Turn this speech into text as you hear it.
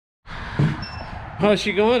How's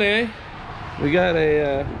she going, eh? We got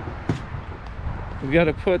to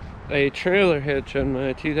put a trailer hitch on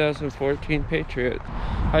my 2014 Patriot.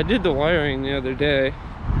 I did the wiring the other day.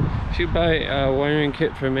 You should buy a wiring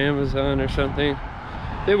kit from Amazon or something.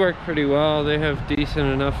 They work pretty well. They have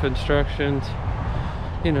decent enough instructions.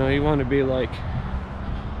 You know, you want to be like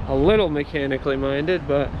a little mechanically minded,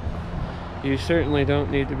 but you certainly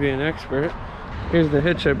don't need to be an expert. Here's the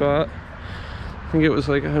hitch I bought. I think it was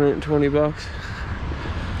like 120 bucks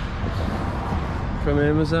from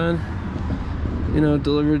Amazon. You know,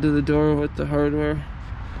 delivered to the door with the hardware.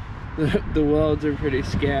 The welds are pretty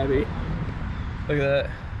scabby. Look at that.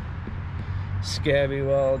 Scabby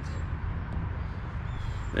welds.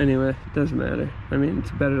 Anyway, it doesn't matter. I mean,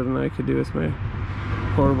 it's better than I could do with my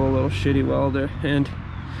horrible little shitty welder. And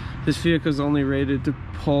this vehicle's only rated to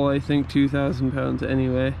pull, I think, 2,000 pounds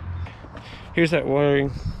anyway. Here's that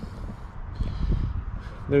wiring.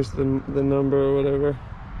 There's the number or whatever.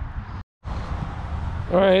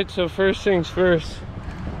 Alright, so first things first.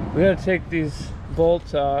 We gotta take these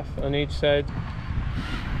bolts off on each side.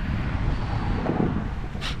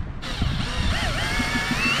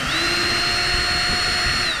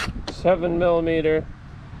 Seven millimeter.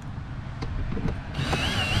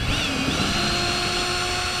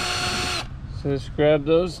 So just grab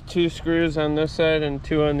those two screws on this side and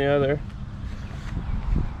two on the other.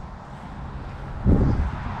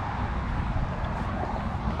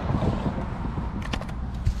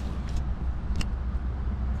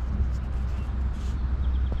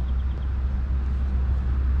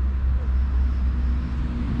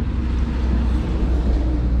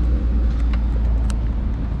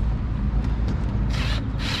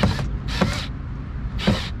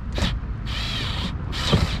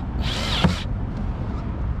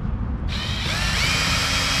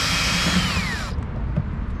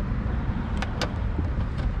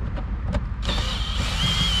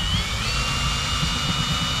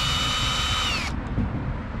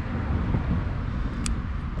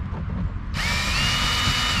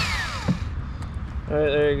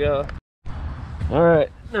 Alright, there you go.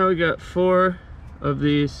 Alright, now we got 4 of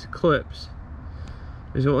these clips.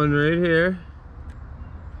 There's one right here.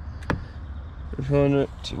 There's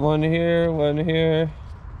one here, and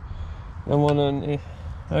one on the...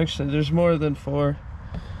 Actually, there's more than 4.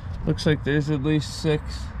 Looks like there's at least 6.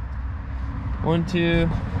 1, 2,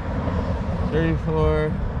 3,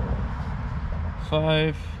 4,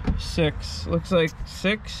 5, 6. Looks like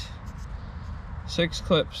 6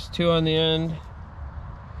 clips. 2 on the end.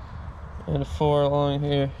 And 4 along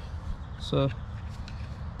here, so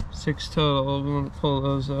 6 total. I'm gonna pull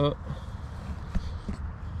those out.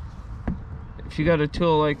 If you got a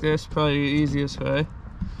tool like this, probably the easiest way.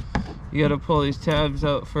 You gotta pull these tabs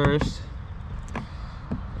out first,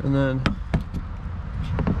 and then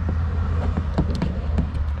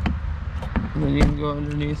you can go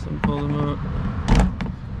underneath and pull them out.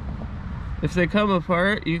 If they come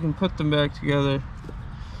apart, you can put them back together.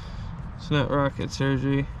 It's not rocket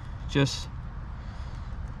surgery. Just,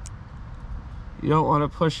 you don't want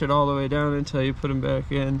to push it all the way down until you put them back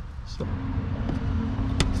in. So.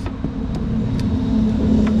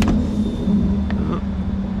 Oh,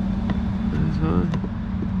 there's one.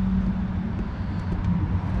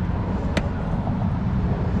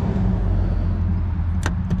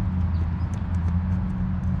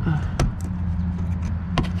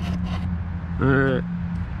 All right.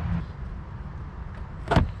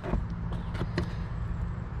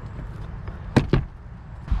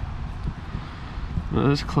 Well,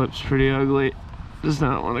 this clip's pretty ugly. Does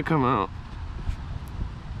not want to come out.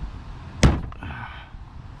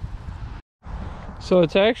 So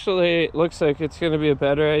it's actually, it looks like it's going to be a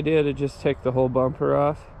better idea to just take the whole bumper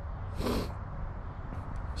off.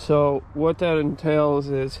 So what that entails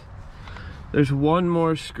is there's one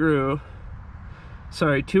more screw.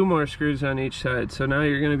 Sorry, 2 more screws on each side. So now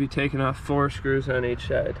you're going to be taking off 4 screws on each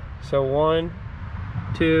side. So 1,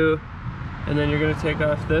 2, and then you're going to take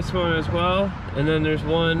off this one as well, and then there's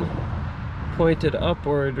one pointed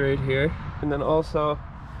upward right here, and then also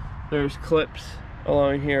there's clips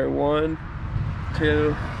along here. 1,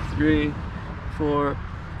 2, 3, 4,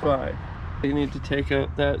 5. You need to take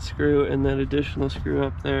out that screw and that additional screw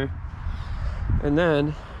up there, and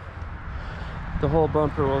then the whole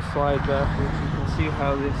bumper will slide backwards. You can see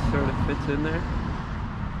how this sort of fits in there.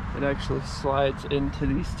 It actually slides into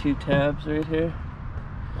these 2 tabs right here.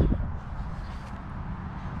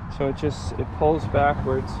 So it pulls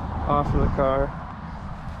backwards off of the car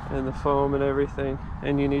and the foam and everything.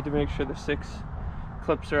 And you need to make sure the 6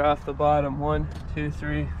 clips are off the bottom. 1, 2,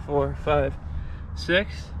 3, 4, 5,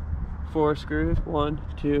 6. 4 screws. 1,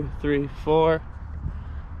 2, 3, 4.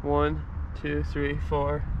 1, 2, 3,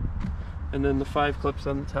 4, and then the 5 clips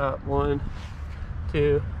on the top. 1,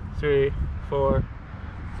 2, 3, 4,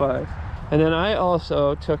 5. And then I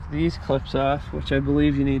also took these clips off, which I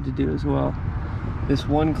believe you need to do as well. This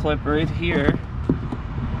one clip right here,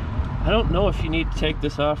 I don't know if you need to take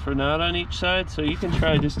this off or not on each side, so you can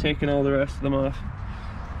try just taking all the rest of them off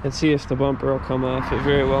and see if the bumper will come off. It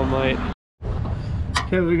very well might.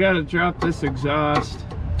 Okay, we gotta drop this exhaust.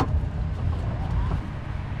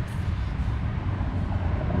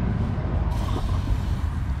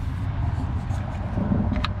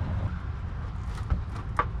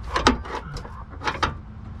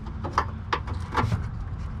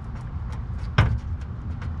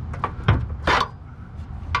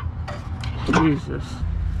 Jesus.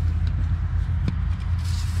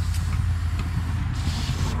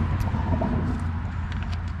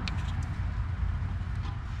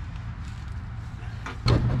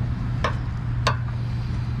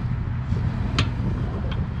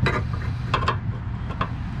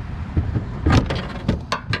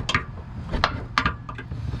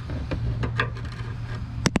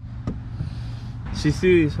 So you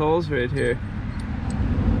see these holes right here?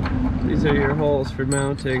 These are your holes for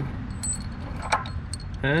mounting.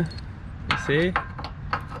 Huh? You see?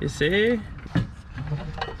 You see?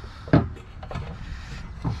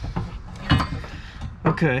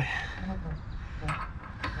 Okay.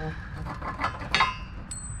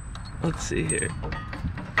 Let's see here.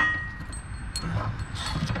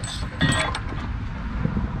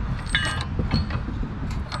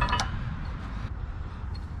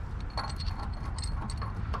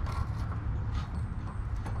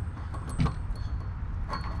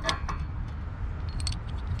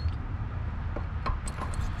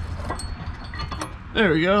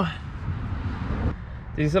 There we go.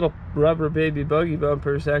 These little rubber baby buggy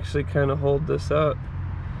bumpers actually kind of hold this up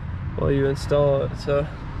while you install it, so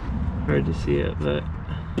hard to see it, but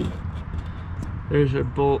there's our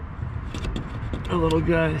bolt, a little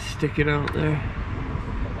guy sticking out there.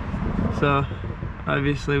 So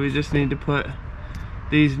obviously we just need to put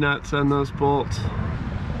these nuts on those bolts.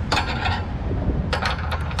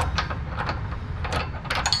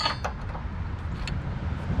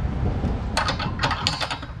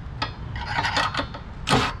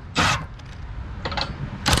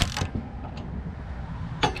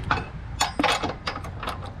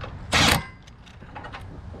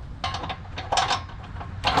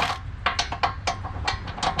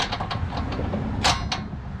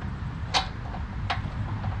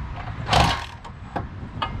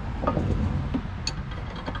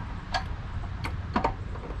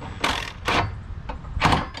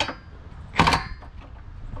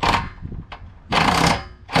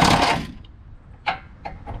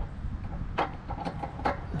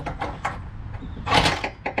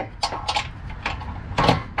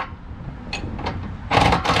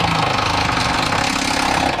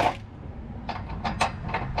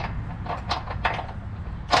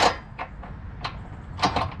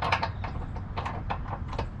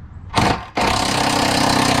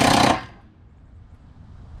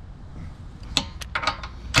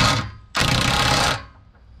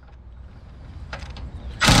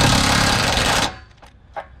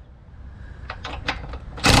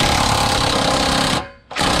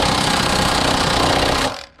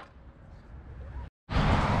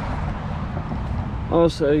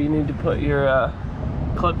 Also, you need to put your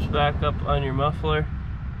clips back up on your muffler,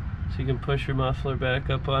 so you can push your muffler back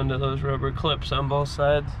up onto those rubber clips on both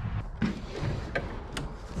sides.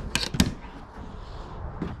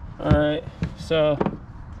 Alright, so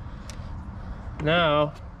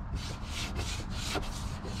now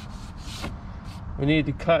we need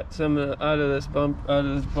to cut some out of this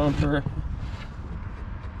bumper.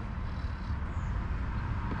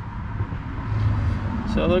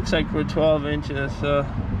 So it looks like we're 12 inches, so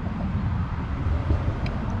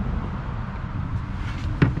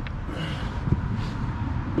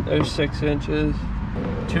there's 6 inches,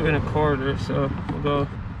 2 1/4, so we'll go .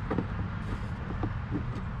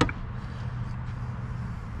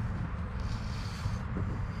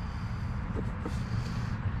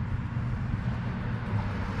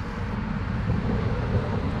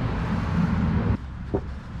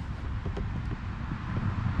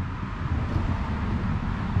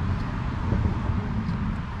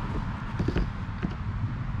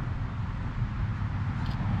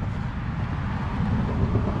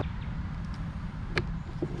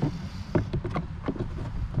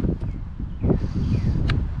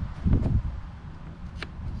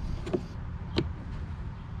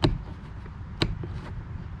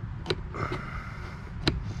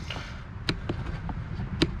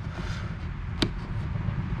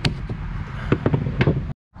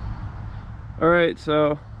 Alright,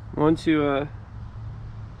 so once you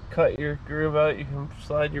cut your groove out, you can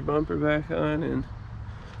slide your bumper back on and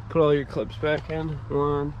put all your clips back in.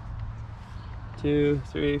 1, 2,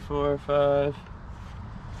 3, 4, 5,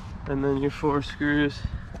 and then your 4 screws.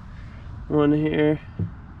 One here,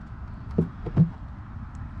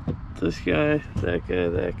 this guy, that guy,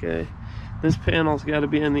 that guy. This panel's got to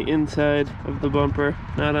be on the inside of the bumper,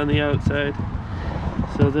 not on the outside.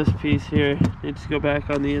 So this piece here needs to go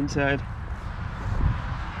back on the inside.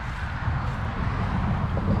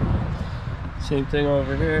 Same thing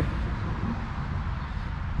over here.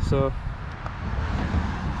 So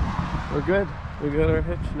we're good. We got our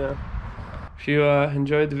hitch now. If you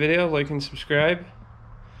enjoyed the video, like and subscribe.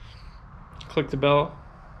 Click the bell.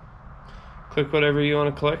 Click whatever you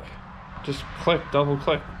want to click. Just click, double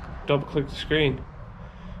click the screen.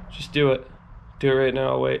 Just do it. Do it right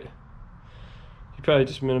now, I'll wait. You probably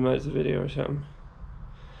just minimize the video or something.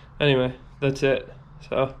 Anyway, that's it.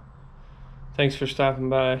 So, thanks for stopping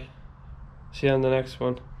by. See you on the next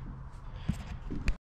one.